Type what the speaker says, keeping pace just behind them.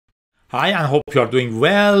Hi, and hope you are doing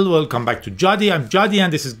well. Welcome back to Jody. I'm Jody,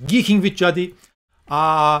 and this is Geeking with Jody.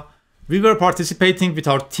 We were participating with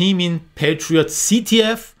our team in Patriot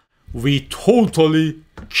CTF. We totally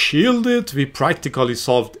killed it. We practically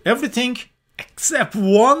solved everything except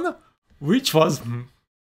one, which was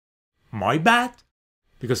my bad.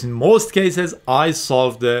 Because in most cases, I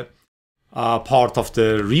solved the part of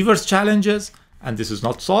the reverse challenges, and this is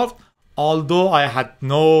not solved. Although I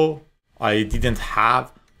didn't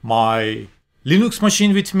have my Linux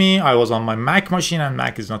machine with me. I was on my Mac machine, and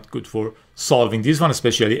Mac is not good for solving this one,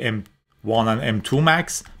 especially M1 and M2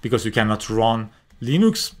 Macs, because you cannot run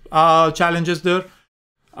Linux challenges there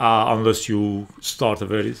unless you start a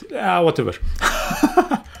very whatever.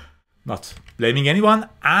 Not blaming anyone.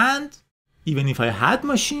 And even if I had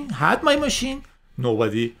my machine,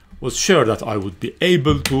 nobody was sure that I would be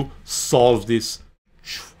able to solve this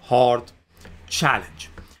hard challenge.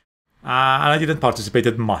 And I didn't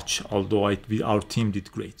participate much, although our team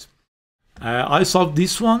did great. I solved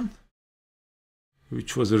this one,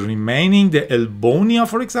 which was remaining, the Elbonia,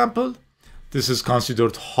 for example. This is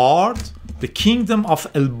considered hard. The Kingdom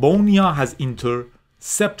of Elbonia has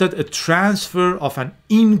intercepted a transfer of an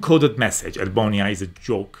encoded message. Elbonia is a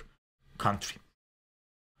joke country.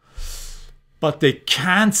 But they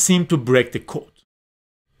can't seem to break the code.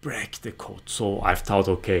 So I've thought,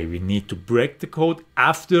 okay, we need to break the code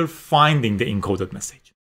after finding the encoded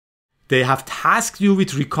message. They have tasked you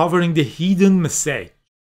with recovering the hidden message.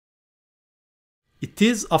 It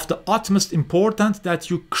is of the utmost importance that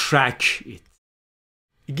you crack it.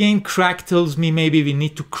 Again, crack tells me maybe we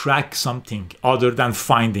need to crack something other than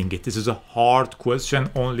finding it. This is a hard question,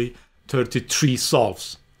 only 33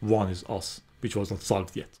 solves. One is us, which was not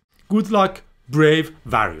solved yet. Good luck, brave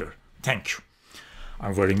warrior. Thank you.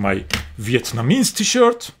 I'm wearing my Vietnamese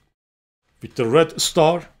t-shirt with the red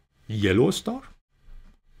star, yellow star.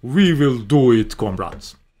 We will do it,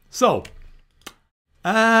 comrades. So,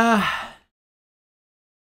 the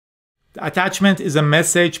attachment is a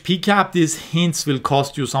message PCAP. These hints will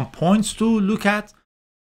cost you some points to look at.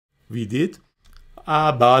 We did.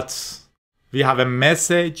 But we have a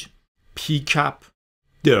message PCAP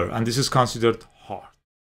there, and this is considered hard.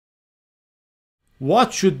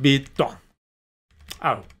 What should be done?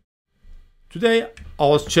 Oh, today I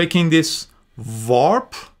was checking this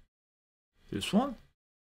warp, this one,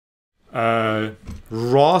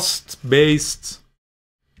 Rust-based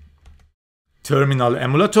terminal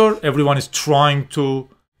emulator. Everyone is trying to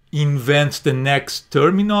invent the next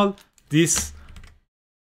terminal. This,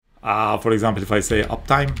 for example, if I say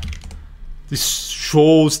uptime, this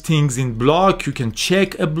shows things in block. You can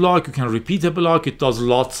check a block, you can repeat a block. It does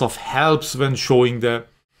lots of helps when showing the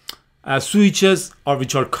switches,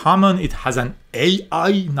 which are common. It has an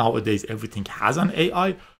AI. Nowadays, everything has an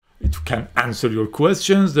AI. It can answer your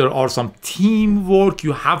questions. There are some teamwork.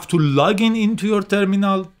 You have to log into your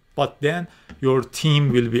terminal, but then your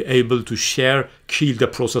team will be able to share, kill the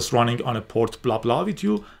process running on a port, blah, blah, with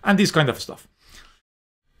you, and this kind of stuff.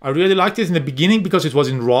 I really liked it in the beginning because it was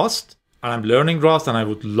in Rust, and I'm learning Rust, and I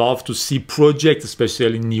would love to see projects,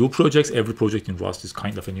 especially new projects. Every project in Rust is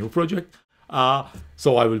kind of a new project.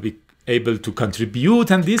 So I will be able to contribute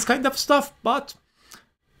and this kind of stuff, but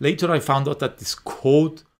later I found out that this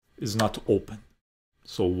code is not open.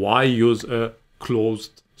 So why use a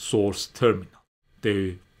closed source terminal?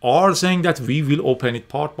 They are saying that we will open it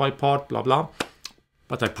part by part, blah, blah,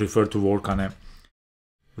 but I prefer to work on a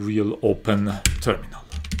real open terminal.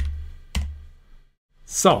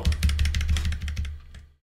 So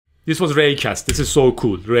this was raycast. This is so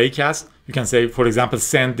cool. Raycast, you can say, for example,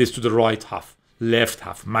 send this to the right half, left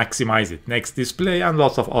half, maximize it, next display, and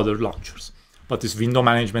lots of other launchers. But this window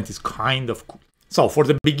management is kind of cool. So for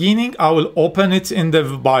the beginning, I will open it in the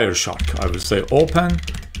WireShark. I will say open,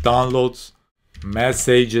 downloads,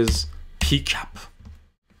 messages, PCAP.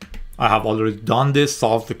 I have already done this,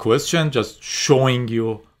 solved the question, just showing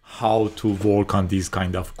you how to work on these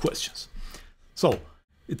kind of questions. So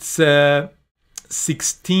it's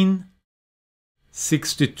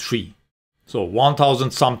 1663. So 1000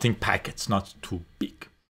 something packets, not too big.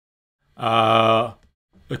 A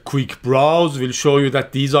quick browse will show you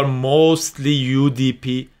that these are mostly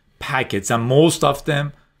UDP packets, and most of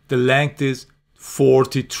them, the length is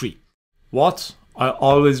 43. What I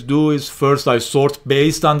always do is first I sort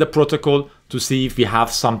based on the protocol to see if we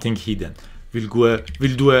have something hidden. We'll do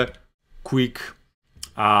a quick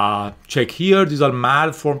check here. These are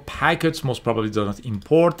malformed packets. Most probably they're not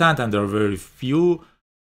important, and there are very few.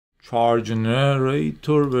 Charge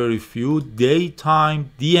generator, very few.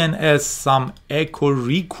 Daytime, DNS, some echo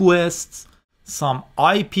requests, some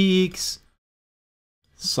IPX,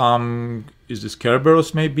 some is this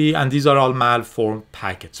Kerberos maybe, and these are all malformed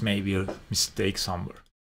packets, maybe a mistake somewhere.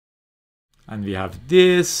 And we have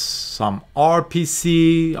this, some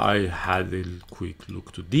RPC. I had a quick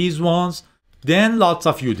look to these ones. Then lots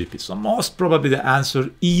of UDPs. So most probably the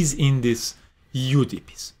answer is in this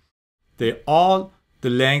UDPs. They all,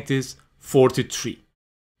 the length is 43.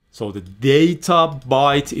 So the data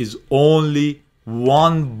byte is only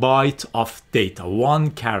 1 byte of data,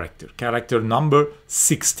 1 character, character number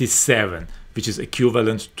 67, which is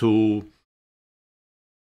equivalent to,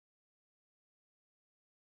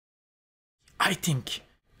 I think,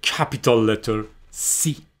 capital letter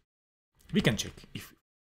C. We can check if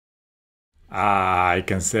I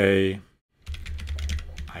can say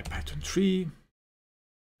IPython 3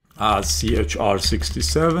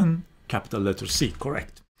 CHR67 capital letter C,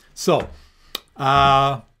 correct. So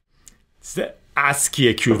it's the ASCII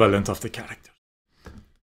equivalent of the character.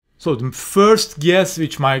 So the first guess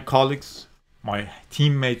which my colleagues, my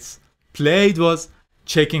teammates played was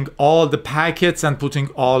checking all the packets and putting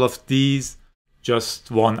all of these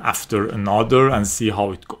just one after another and see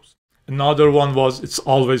how it goes. Another one was, it's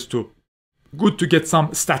always good to get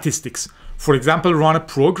some statistics. For example, run a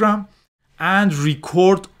program and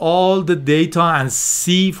record all the data and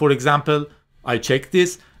see, for example, I check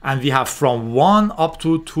this and we have from 1 up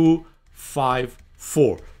to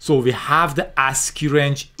 254. So we have the ASCII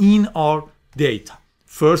range in our data.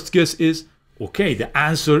 First guess is, okay, the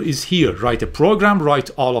answer is here. Write a program, write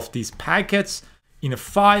all of these packets in a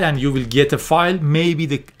file and you will get a file. Maybe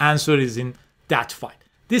the answer is in that file.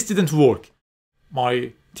 This didn't work.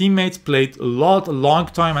 My teammates played a long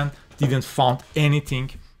time and didn't find anything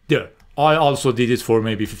there. I also did it for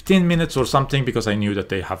maybe 15 minutes or something because I knew that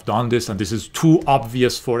they have done this and this is too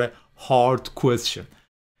obvious for a hard question.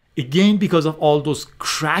 Again, because of all those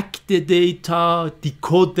crack the data,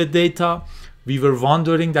 decode the data, we were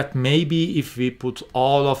wondering that maybe if we put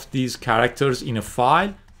all of these characters in a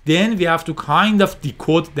file, then we have to kind of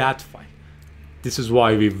decode that file. This is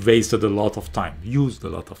why we wasted a lot of time, used a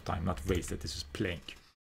lot of time, not wasted, this is playing.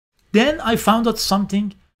 Then I found out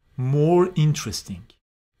something more interesting.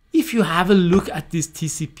 If you have a look at this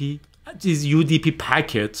TCP, these UDP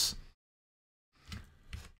packets,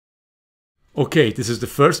 okay, this is the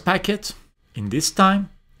first packet. In this time,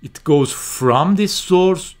 it goes from this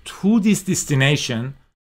source to this destination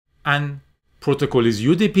and protocol is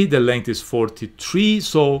UDP, the length is 43,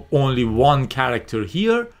 so only 1 character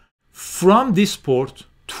here, from this port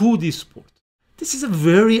to this port. This is a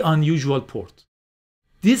very unusual port.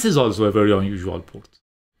 This is also a very unusual port.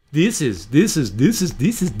 This is.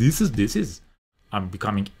 I'm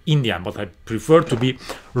becoming Indian, but I prefer to be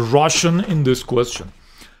Russian in this question.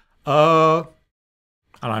 And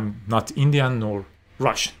I'm not Indian nor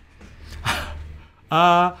Russian.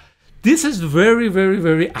 This is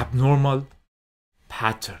very abnormal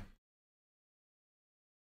pattern.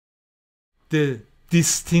 The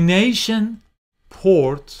destination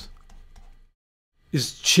port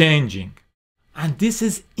is changing, and this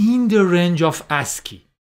is in the range of ASCII.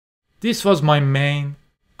 This was my main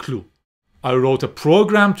clue. I wrote a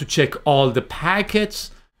program to check all the packets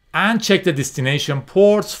and check the destination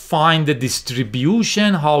ports, find the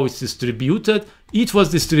distribution, how it's distributed. It was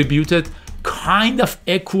distributed kind of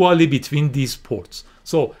equally between these ports.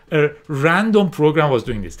 So a random program was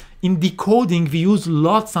doing this. In decoding, we use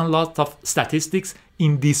lots and lots of statistics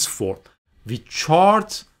in this form. We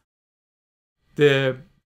chart the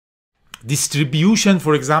distribution,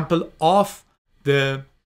 for example, of the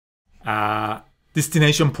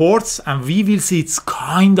destination ports, and we will see it's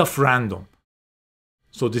kind of random.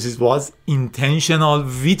 So this was intentional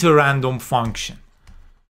with a random function.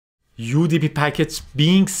 UDP packets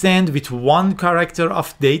being sent with 1 character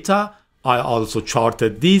of data. I also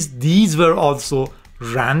charted these. These were also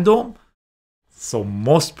random. So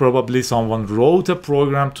most probably someone wrote a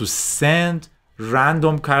program to send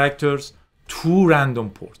random characters to random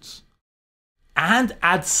ports and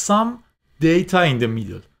add some data in the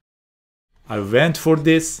middle. I went for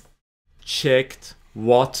this, checked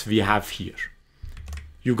what we have here.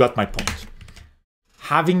 You got my point.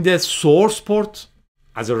 Having the source port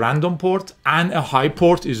as a random port and a high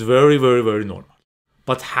port is very normal.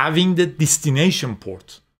 But having the destination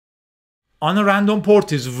port on a random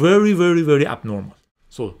port is very abnormal.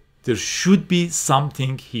 So there should be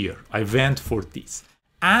something here. I went for this.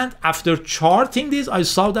 And after charting this, I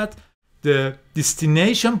saw that the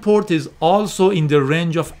destination port is also in the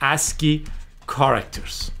range of ASCII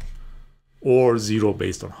characters, or 0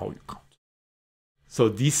 based on how you count. So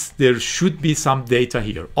there should be some data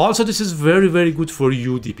here. Also, this is very good for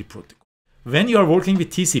UDP protocol. When you are working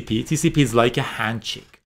with TCP, TCP is like a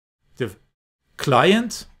handshake. The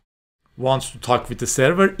client wants to talk with the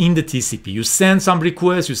server in the TCP. You send some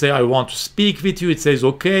request, you say, I want to speak with you. It says,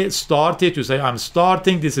 okay, start it. You say, I'm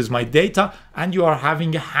starting, this is my data. And you are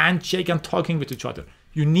having a handshake and talking with each other.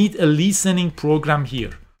 You need a listening program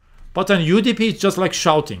here. But on UDP, it's just like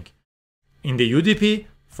shouting. In the UDP,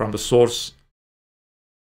 from the source,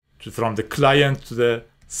 from the client to the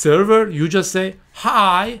server, you just say,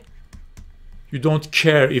 hi. You don't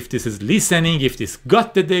care if this is listening, if this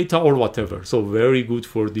got the data or whatever. So very good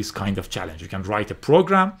for this kind of challenge. You can write a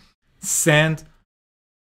program, send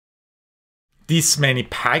this many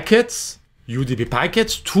packets, UDP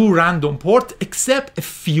packets, to random port, except a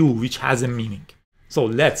few which has a meaning. So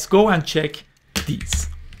let's go and check these.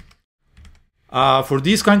 For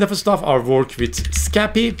this kind of stuff, I work with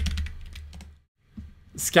Scapy.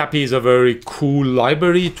 Scapy is a very cool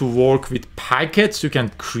library to work with packets. You can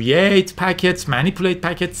create packets, manipulate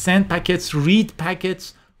packets, send packets, read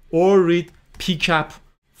packets, or read PCAP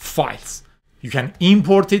files. You can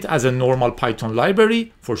import it as a normal Python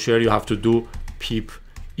library. For sure, you have to do pip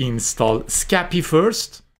install Scapy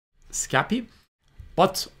first. Scapy.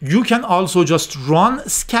 But you can also just run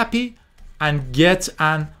Scapy and get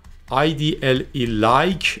an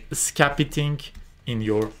IDLE-like Scapy thing in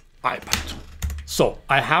your iPad. So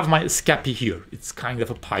I have my Scapy here. It's kind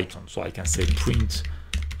of a Python, so I can say print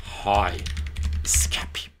hi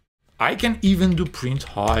Scapy. I can even do print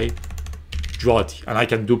hi Jody, and I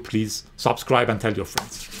can do please subscribe and tell your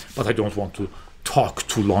friends. But I don't want to talk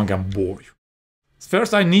too long and bore you.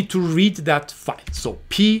 First, I need to read that file. So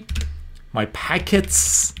p, my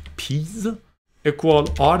packets, p's, equal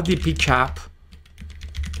rdpcap,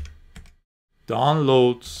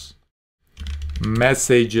 downloads,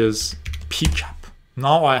 messages, pcap.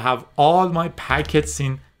 Now I have all my packets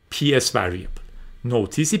in PS variable. No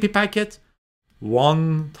TCP packet,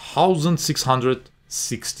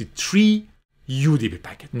 1663 UDP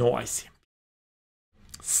packet, no ICMP.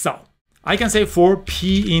 So I can say for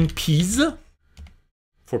p in p's,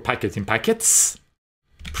 for packet in packets,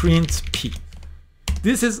 print p.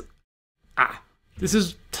 This is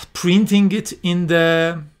printing it in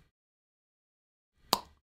the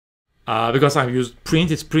because I've used print,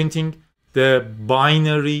 it's printing the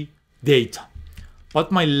binary data.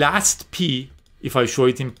 But my last p, if I show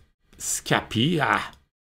it in Scapy,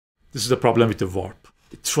 this is the problem with the warp.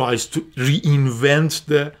 It tries to reinvent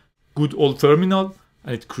the good old terminal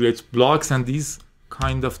and it creates blocks, and these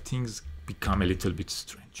kind of things become a little bit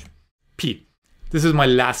strange. P, this is my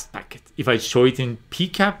last packet. If I show it in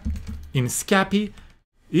PCAP, in Scapy,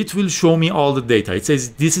 it will show me all the data. It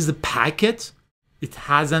says this is a packet. It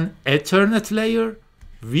has an Ethernet layer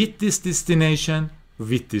with this destination,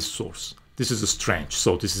 with this source. This is strange.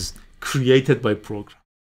 So this is created by program.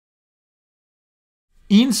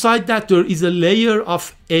 Inside that, there is a layer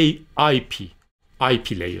of IP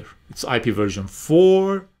layer. It's IP version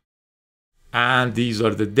 4. And these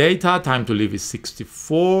are the data. Time to live is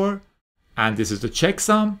 64. And this is the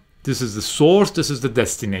checksum. This is the source. This is the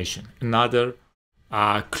destination. Another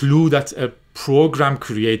clue that a program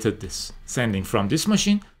created this, sending from this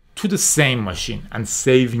machine to the same machine and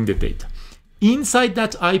saving the data. Inside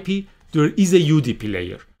that IP, there is a UDP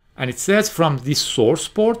layer. And it says from this source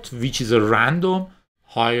port, which is a random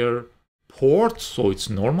higher port, so it's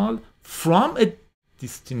normal, from a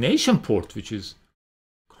destination port, which is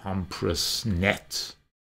compress net.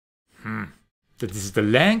 That is the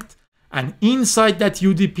length. And inside that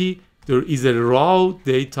UDP, there is a raw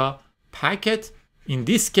data packet. In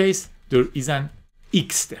this case, there is an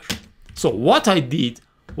X there. So what I did,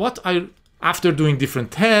 after doing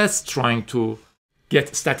different tests, trying to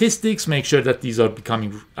get statistics, make sure that these are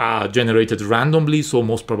becoming generated randomly. So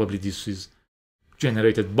most probably this is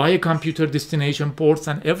generated by a computer, destination ports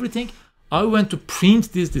and everything. I went to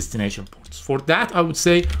print these destination ports. For that, I would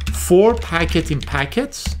say for packet in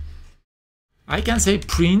packets, I can say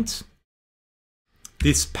print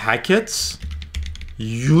this packets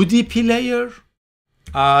UDP layer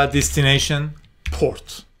destination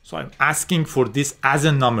port. So I'm asking for this as a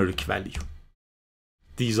numeric value.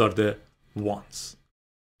 These are the ones.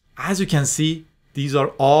 As you can see, these are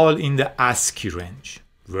all in the ASCII range.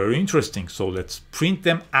 Very interesting. So let's print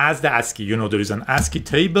them as the ASCII. You know, there is an ASCII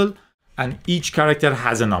table and each character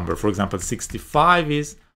has a number. For example, 65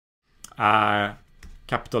 is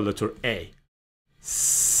capital letter A.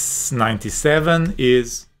 97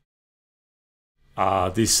 is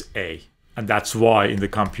this A. And that's why in the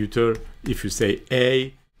computer, if you say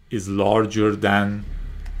A is larger than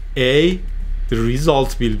A, the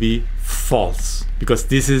result will be false, because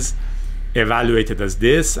this is evaluated as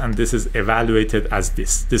this and this is evaluated as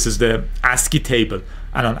this. This is the ASCII table.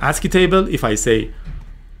 And on ASCII table, if I say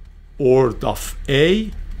ord of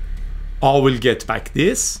A, I will get back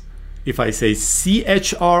this. If I say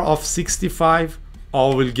CHR of 65, I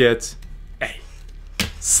will get A.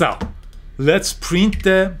 So let's print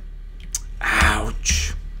the,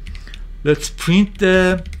 ouch. Let's print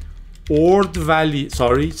the ord value,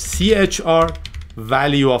 sorry, CHR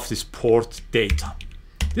value of this port data.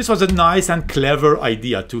 This was a nice and clever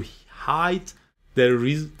idea to hide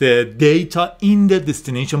the data in the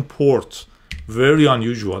destination port. Very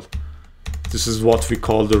unusual. This is what we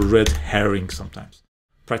call the red herring sometimes.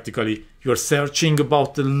 Practically, you're searching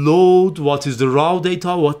about the load, what is the raw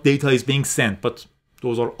data, what data is being sent, but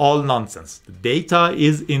those are all nonsense. The data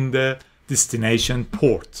is in the destination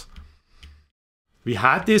port. We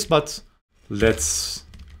had this, but let's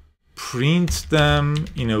print them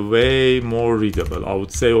in a way more readable. I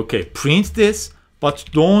would say, okay, print this, but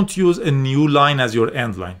don't use a new line as your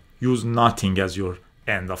end line. Use nothing as your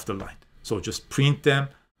end of the line. So just print them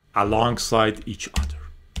alongside each other.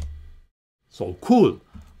 So cool.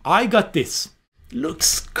 I got this.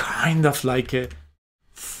 Looks kind of like a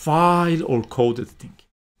file or coded thing.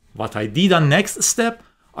 What I did on next step,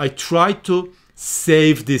 I tried to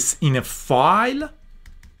save this in a file,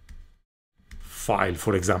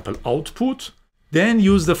 for example, output, then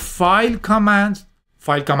use the file command.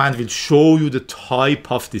 File command will show you the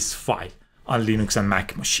type of this file on Linux and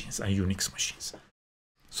Mac machines and Unix machines.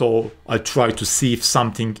 So I try to see if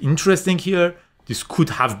something interesting here. This could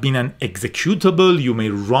have been an executable. You may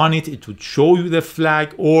run it. It would show you the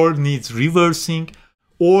flag, or needs reversing,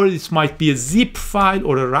 or this might be a zip file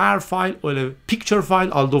or a RAR file or a picture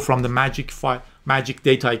file. Although from the magic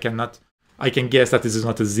data, I can guess that this is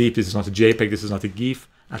not a zip, this is not a JPEG, this is not a GIF,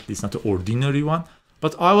 at least not an ordinary one.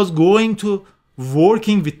 But I was going to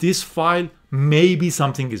working with this file, maybe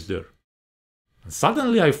something is there. And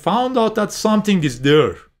suddenly I found out that something is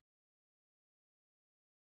there.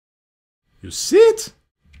 You see it?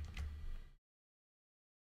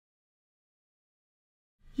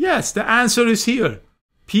 Yes, the answer is here.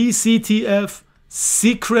 PCTF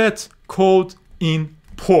secret code in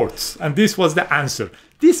ports. And this was the answer.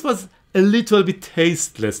 This was a little bit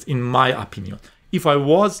tasteless in my opinion. If I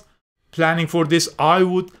was planning for this, I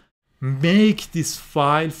would make this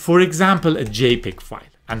file, for example, a JPEG file,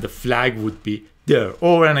 and the flag would be there,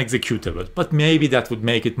 or an executable. But maybe that would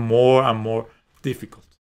make it more and more difficult.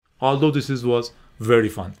 Although this was very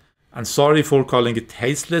fun. And sorry for calling it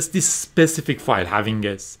tasteless. This specific file having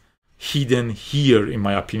us hidden here, in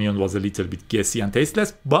my opinion, was a little bit guessy and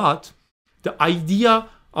tasteless. But the idea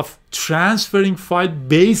of transferring file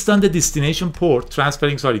based on the destination port,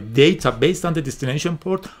 data based on the destination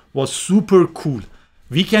port was super cool.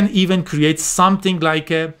 We can even create something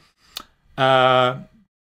like a,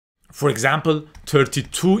 for example,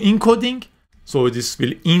 32 encoding. So this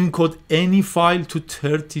will encode any file to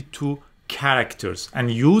 32 characters and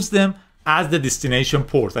use them as the destination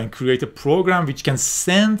port, and create a program which can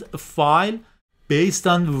send a file based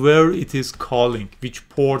on where it is calling, which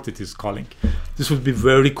port it is calling. This would be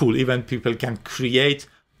very cool. Even people can create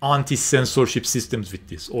anti-censorship systems with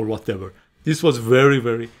this or whatever. This was very,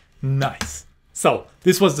 very nice. So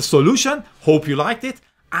this was the solution. Hope you liked it,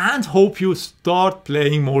 and hope you start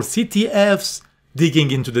playing more CTFs,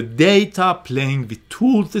 digging into the data, playing with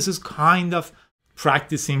tools. This is kind of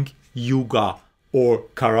practicing yoga or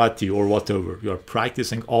karate or whatever. You're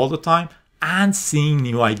practicing all the time and seeing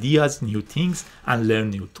new ideas, new things, and learn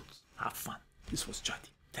new tools. Have fun. This was Jadi.